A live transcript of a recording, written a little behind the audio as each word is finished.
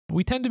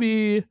we tend to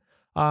be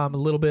a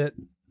little bit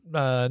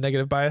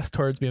negative bias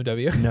towards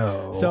BMW.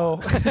 No.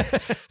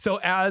 So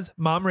as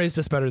mom raised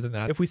us better than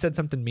that. If we said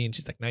something mean,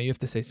 she's like, now you have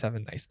to say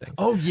 7 nice things.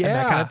 Oh yeah. And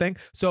that kind of thing.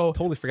 So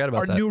Totally forgot about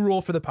our that. new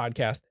rule for the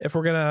podcast, if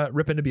we're going to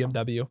rip into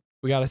BMW,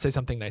 we got to say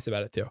something nice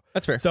about it too.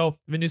 That's fair. So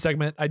we have a new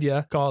segment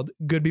idea called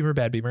Good Beamer,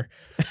 Bad Beamer.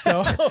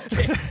 So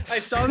Okay. I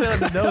saw that on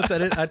the notes.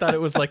 I thought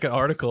it was like an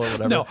article or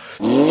whatever. no.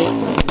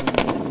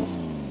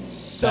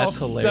 That's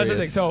hilarious. So that's the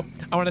thing. So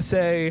I want to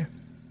say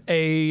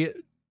a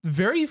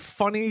very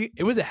funny,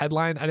 it was a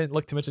headline. I didn't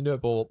look too much into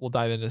it, but we'll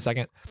dive in a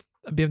second.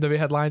 A BMW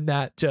headline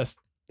that just,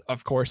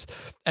 of course,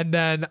 and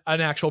then an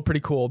actual pretty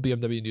cool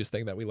BMW news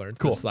thing that we learned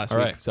this last week.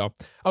 Right. So,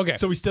 okay.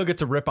 So we still get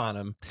to rip on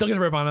him, Still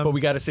gonna rip on them, but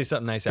we got to say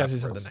something nice gotta say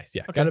afterwards. something nice.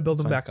 Yeah. Okay, Gotta build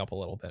them that's back up a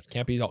little bit.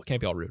 Can't be all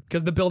rude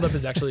because the buildup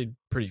is actually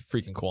pretty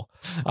freaking cool.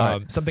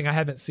 Right. Something I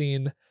haven't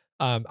seen.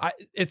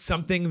 It's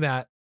something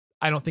that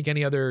I don't think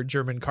any other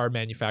German car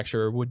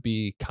manufacturer would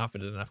be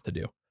confident enough to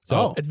do.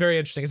 So it's very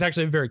interesting. It's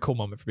actually a very cool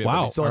moment for BMW.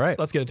 Wow. So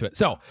let's get into it.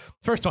 So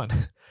first one,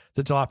 it's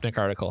a Jalopnik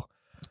article.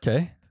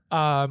 Okay.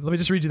 Let me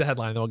just read you the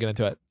headline and then we'll get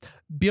into it.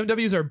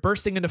 BMWs are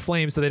bursting into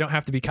flames so they don't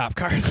have to be cop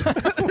cars.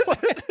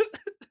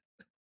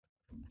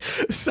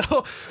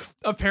 So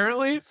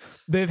apparently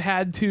they've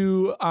had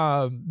to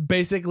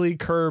basically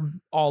curb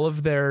all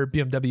of their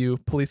BMW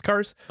police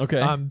cars.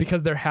 Okay.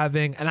 Because they're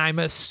having, and I'm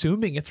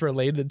assuming it's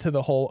related to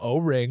the whole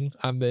O-ring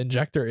on the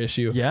injector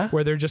issue. Yeah.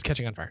 Where they're just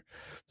catching on fire.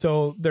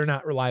 So they're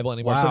not reliable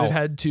anymore. So Wow. they've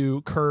had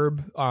to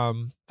curb,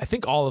 I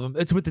think all of them.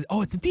 It's with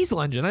it's the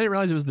diesel engine. I didn't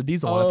realize it was the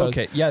diesel one. I thought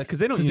okay. Yeah, because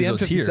they don't it's use the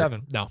those here.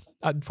 M57. No,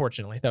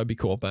 unfortunately, that would be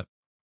cool, but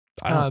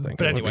I don't think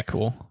but it would anyway. be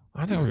cool.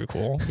 I think it would be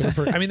cool.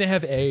 I mean, they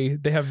have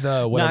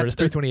the whatever, it's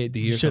 328D or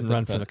You shouldn't something.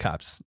 run from the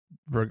cops,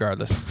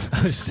 regardless. I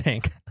was just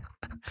saying.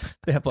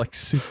 They have like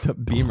souped up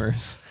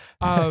Beamers.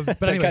 But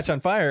That anyway, catch on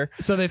fire.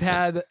 so they've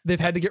had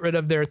to get rid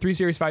of their 3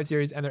 Series, 5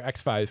 Series, and their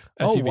X5 SUVs.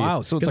 Oh,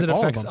 wow. So it's because like it all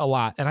of affects them. a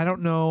lot. And I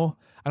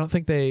don't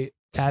think they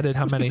added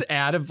how many. Just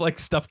ad of like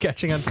stuff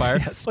catching on fire.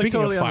 Yeah, like speaking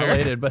totally of fire.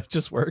 unrelated, but it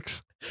just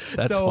works.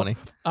 That's So,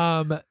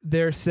 funny.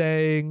 They're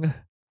saying,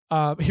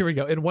 here we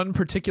go. In one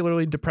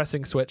particularly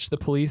depressing switch, the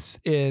police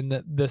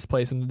in this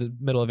place in the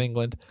middle of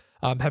England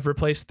have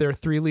replaced their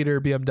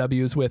 3-liter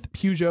BMWs with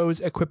Peugeots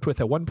equipped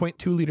with a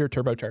 1.2-liter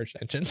turbocharged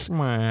engine.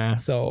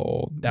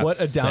 So that's What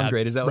a sad,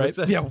 downgrade. Is that what right? it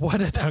says? Yeah, what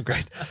a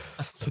downgrade.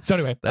 So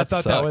anyway, I That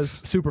thought that was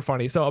sucks. super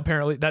funny. So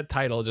apparently that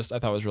title I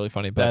thought was really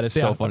funny. But That is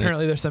so funny.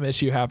 Apparently there's some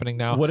issue happening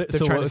now. What, They're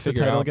so trying what to was the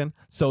figure title out. again?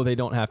 So they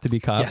don't have to be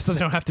cops. Yeah, so they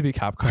don't have to be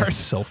cop That's cars.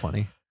 so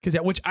funny. Because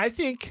which I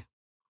think,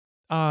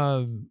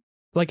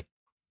 like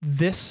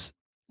this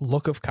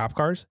look of cop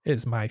cars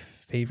is my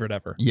favorite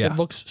ever. Yeah. It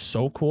looks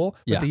so cool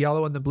with Yeah. the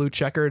yellow and the blue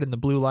checkered and the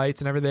blue lights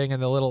and everything and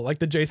the little, like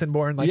the Jason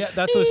Bourne, like, Yeah,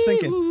 that's what I was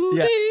thinking.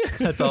 Yeah,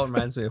 that's all it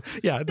reminds me of.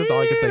 Yeah, that's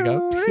all I could think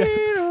of.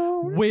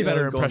 Yeah. Way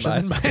better Going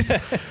impression by. than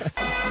mine.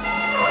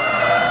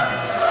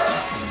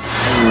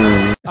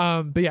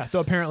 But yeah, so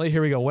apparently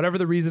here we go. Whatever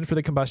the reason for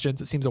the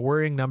combustions, it seems a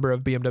worrying number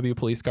of BMW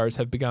police cars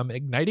have begun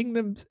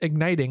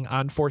igniting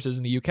on forces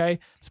in the UK,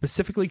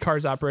 specifically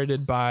cars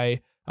operated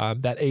by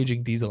that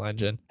aging diesel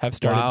engine have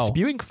started Wow.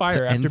 spewing fire It's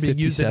an after being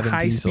used in N57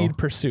 high-speed diesel.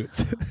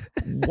 pursuits.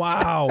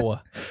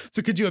 Wow.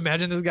 So could you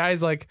imagine this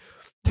guy's like,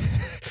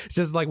 it's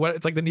just like what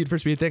it's like the Need for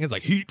Speed thing is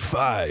like heat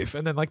 5,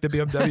 and then like the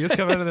BMWs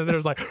come in, and then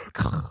there's like,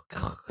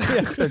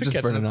 Yeah, they're just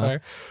catching burning on up.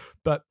 fire.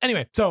 But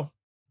anyway, so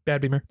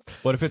bad Beamer.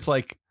 What if it's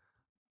like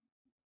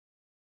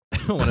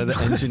one of the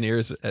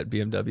engineers at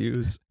BMW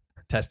who's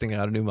testing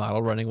out a new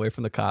model, running away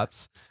from the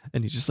cops,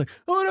 and he's just like,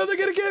 "Oh no, they're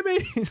gonna get me!"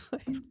 He's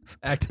like,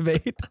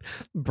 activate,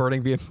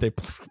 burning BMW.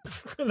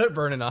 They're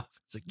burning off.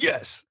 It's like,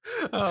 yes.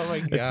 Oh my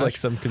god, It's like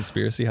some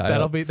conspiracy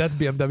hideout. that's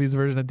BMW's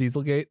version of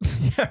Dieselgate.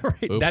 Yeah,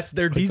 right. Oops. That's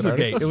their Clicked an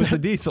Dieselgate. article. It was the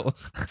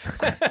diesels.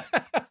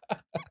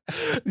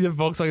 The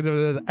Volkswagen's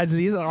over there, and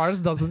these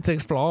ours doesn't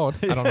explode.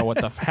 I don't know what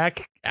the heck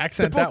They're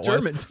accent both that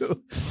was. German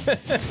too.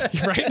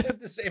 Right? They have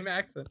the same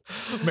accent.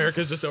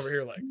 America's just over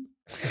here like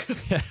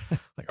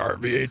Like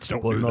RV8s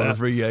don't do do that.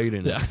 that. V8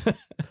 in it.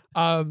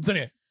 Yeah. So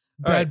anyway,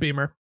 All bad right.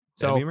 Beamer.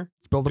 So Beamer?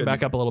 let's build them Good back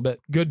Beamer. up a little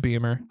bit. Good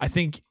Beamer. I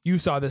think you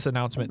saw this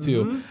announcement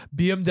too.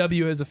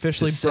 BMW has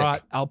officially It's sick.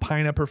 brought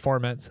Alpina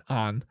Performance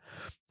on.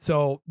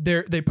 So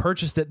they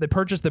purchased it. They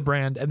purchased the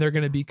brand, and they're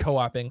going to be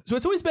co-oping. So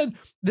it's always been.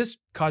 This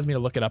caused me to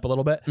look it up a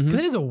little bit because Mhm.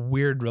 it is a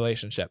weird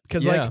relationship.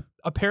 Because Yeah. like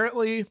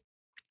apparently,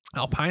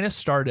 Alpina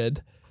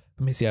started.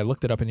 Let me see. I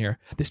looked it up in here.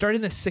 They started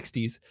in the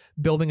 60s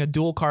building a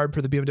dual carb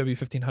for the BMW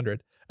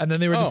 1500. And then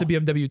they were just Oh. a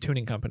BMW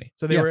tuning company.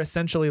 So they Yeah. were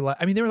essentially like,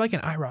 I mean, they were like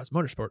an IROS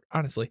Motorsport,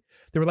 honestly.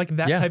 They were like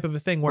that Yeah. type of a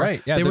thing where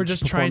Right. Yeah, they they're were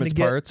just just trying to performance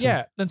get, parts and-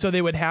 yeah. And so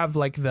they would have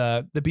like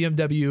the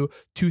BMW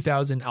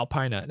 2000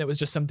 Alpina, and it was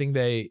just something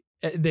they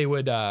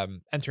would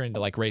enter into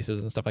like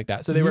races and stuff like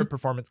that. So they were a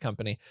performance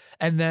company.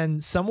 And then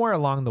somewhere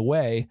along the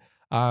way,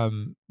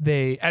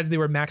 as they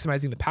were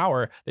maximizing the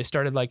power, they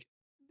started like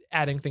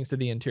adding things to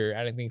the interior,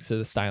 adding things to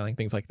the styling,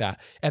 things like that.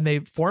 And they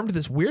formed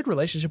this weird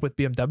relationship with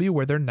BMW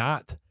where they're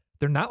not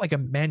like a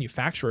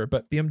manufacturer,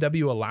 but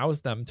BMW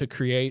allows them to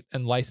create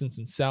and license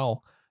and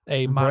sell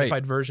a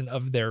modified version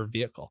of their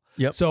vehicle.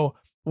 Yep. So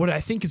what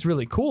I think is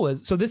really cool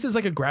is, so this is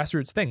like a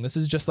grassroots thing. This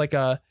is just like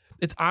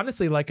it's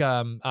honestly like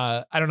I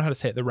don't know how to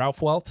say it, the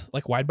Ralph Welt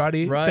like wide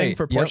body thing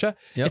for Porsche.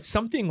 Yep. It's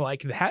something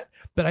like that,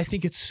 but I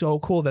think it's so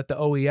cool that the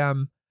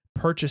OEM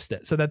purchased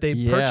it, so that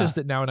they purchased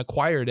it now and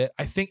acquired it.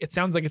 I think it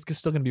sounds like it's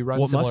still going to be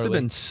run similarly. It must have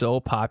been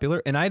so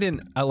popular, and I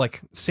didn't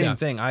same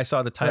thing. I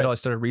saw the title, I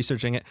started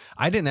researching it.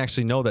 I didn't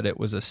actually know that it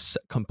was a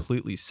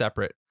completely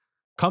separate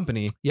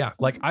company. Yeah,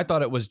 like I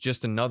thought it was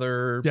just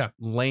another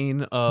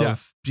lane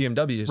of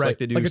BMWs, like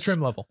they do like a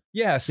trim level.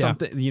 Yeah,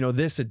 something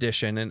this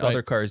edition and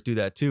other cars do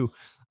that too.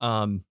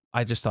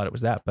 I just thought it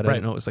was that, but I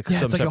didn't know it was like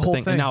some separate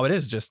thing. And now it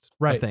is just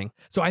a thing.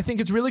 So I think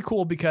it's really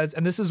cool because,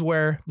 and this is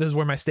where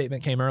my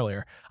statement came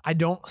earlier. I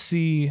don't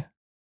see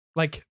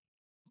like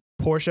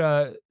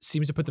Porsche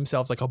seems to put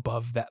themselves like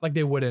above that. Like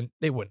they wouldn't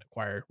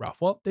acquire Ralph.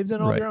 Well, they've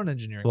done all their own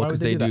engineering. Well, because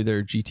they do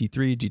their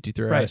GT3,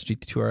 GT3 RS,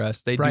 GT2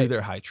 RS. They do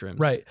their high trims.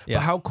 Right. Yeah.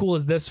 But how cool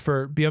is this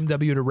for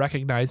BMW to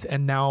recognize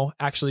and now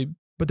actually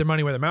put their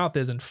money where their mouth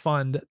is and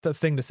fund the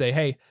thing to say,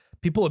 hey,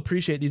 people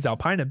appreciate these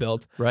Alpina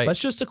builds. Right.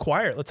 Let's just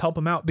acquire it. Let's help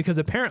them out. Because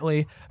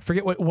apparently,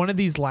 forget what one of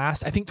these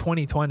last, I think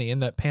 2020 in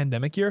the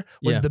pandemic year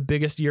was the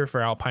biggest year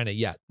for Alpina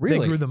yet. Really?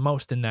 They grew the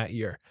most in that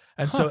year.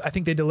 And so I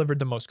think they delivered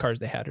the most cars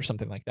they had or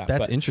something like that.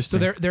 That's interesting.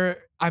 So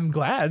I'm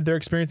glad they're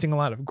experiencing a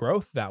lot of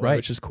growth that way,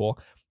 which is cool.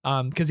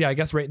 Because I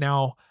guess right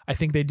now I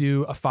think they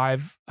do a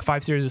 5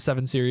 series, a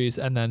 7 series,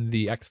 and then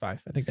the X5. I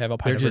think they have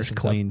Alpina. They're just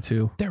clean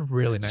too. They're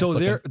really nice. So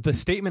the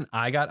statement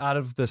I got out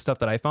of the stuff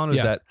that I found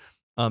is that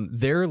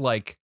they're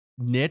like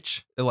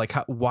niche, like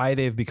why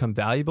they've become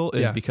valuable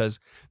is because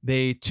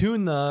they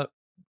tune the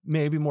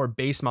maybe more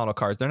base model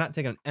cars. They're not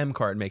taking an M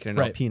car and making an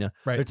Alpina.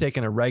 They're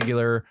taking a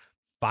regular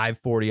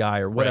 540i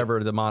or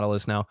whatever the model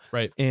is now,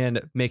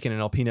 and making an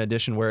Alpina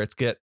edition where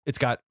it's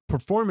got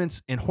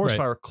performance and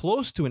horsepower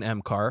close to an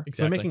M car. Exactly.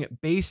 So they're making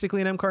it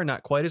basically an M car,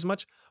 not quite as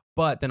much,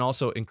 but then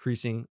also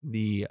increasing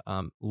the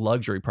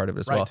luxury part of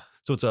it as well.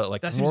 So it's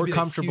a more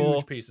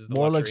comfortable,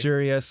 more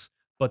luxurious,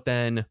 but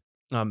then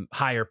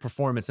higher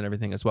performance and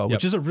everything as well,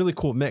 which is a really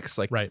cool mix.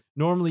 Like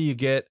normally you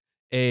get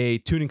a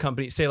tuning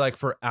company, say like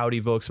for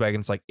Audi, Volkswagen,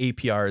 it's like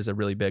APR is a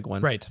really big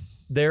one. Right.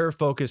 They're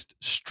focused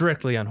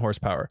strictly on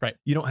horsepower. Right.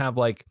 You don't have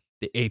like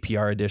the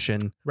APR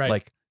edition,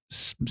 like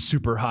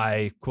super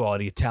high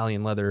quality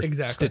Italian leather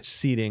stitched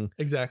seating,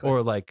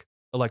 or like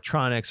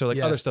electronics or like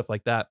other stuff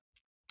like that.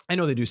 I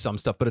know they do some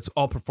stuff, but it's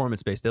all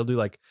performance based. They'll do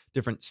like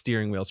different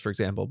steering wheels, for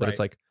example, but it's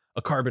like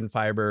a carbon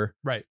fiber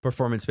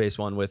performance based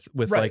one with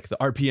like the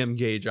RPM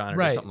gauge on it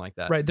or something like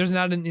that. Right. There's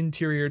not an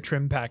interior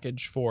trim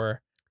package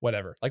for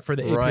whatever. Like for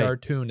the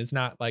APR tune is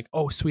not like,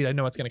 oh sweet, I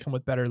know it's going to come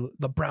with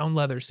the brown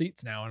leather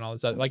seats now and all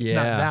this other. Like it's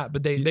not that,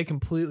 but they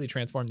completely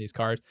transform these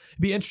cars.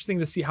 It'd be interesting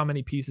to see how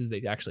many pieces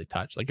they actually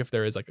touch. Like if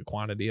there is like a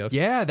quantity of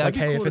that'd be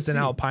hey, cool if it's an see.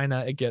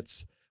 Alpina, it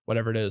gets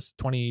whatever it is,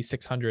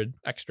 2,600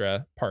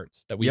 extra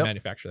parts that we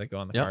manufacture that go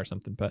on the car or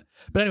something. But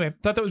anyway,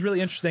 thought that was really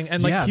interesting.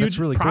 And like huge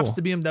really props cool.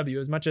 to BMW,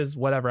 as much as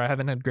whatever. I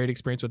haven't had great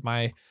experience with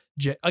my,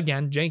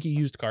 janky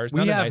used cars.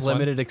 We have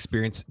limited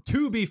experience.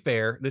 To be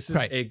fair, this is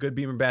a good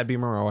Beamer, bad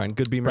Beamer, or on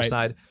good Beamer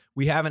side.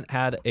 We haven't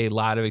had a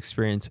lot of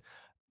experience.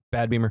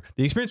 Bad Beamer.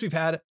 The experience we've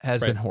had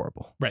has been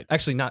horrible. Right.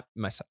 Actually, not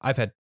myself. I've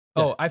had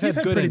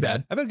good and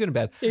bad. I've had good and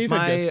bad. Yeah,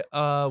 my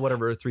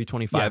whatever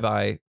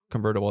 325i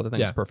convertible, I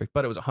think is perfect,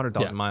 but it was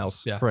 100,000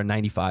 miles for a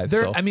 95.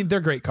 I mean, they're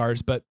great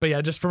cars, but yeah,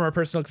 just from our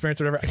personal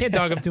experience, or whatever, I can't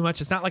dog them too much.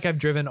 It's not like I've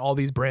driven all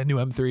these brand new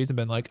M3s and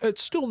been like,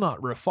 it's still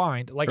not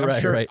refined. Like I'm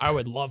sure I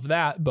would love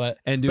that, but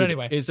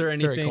anyway, is there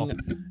anything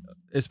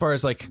as far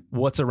as like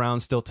what's around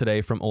still today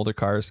from older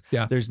cars?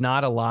 There's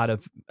not a lot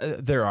of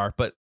there are,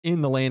 but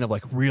in the lane of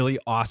like really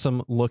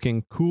awesome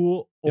looking,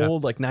 cool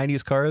old like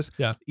 90s cars,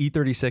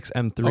 E36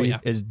 M3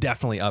 is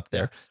definitely up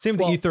there. Same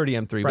with the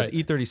E30 M3, but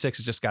the E36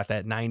 has just got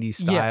that 90s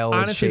style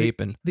and shape,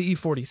 and the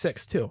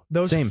E46 too.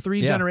 Those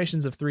three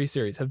generations of 3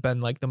 Series have been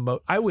like the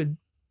most.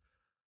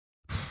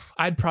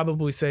 I'd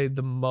probably say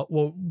the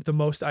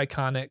most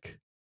iconic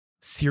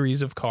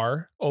series of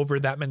car over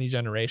that many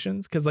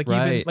generations, because like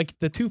even like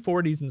the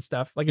 240s and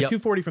stuff, like a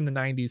 240 from the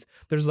 90s,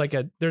 there's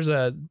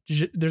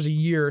a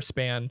year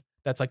span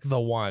that's like the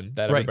one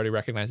that everybody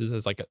recognizes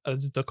as like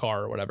as the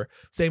car or whatever.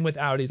 Same with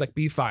Audis, like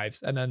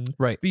B5s, and then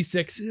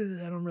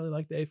B6. I don't really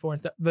like the A4 and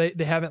stuff. They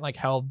haven't like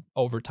held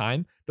over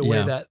time the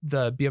way that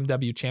the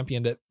BMW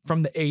championed it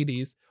from the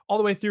 80s all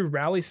the way through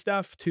rally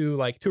stuff to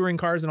like touring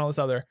cars and all this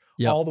other,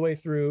 all the way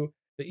through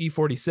the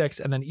E46,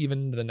 and then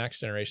even the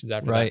next generations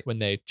after that when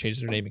they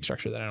changed their naming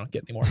structure that I don't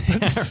get anymore.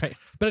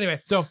 But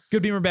anyway, so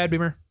good Beamer, bad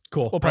Beamer.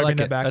 Cool. We'll probably bring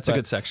that back. That's a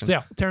good section. So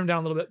yeah, turn them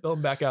down a little bit, build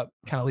them back up,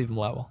 kind of leave them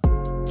level.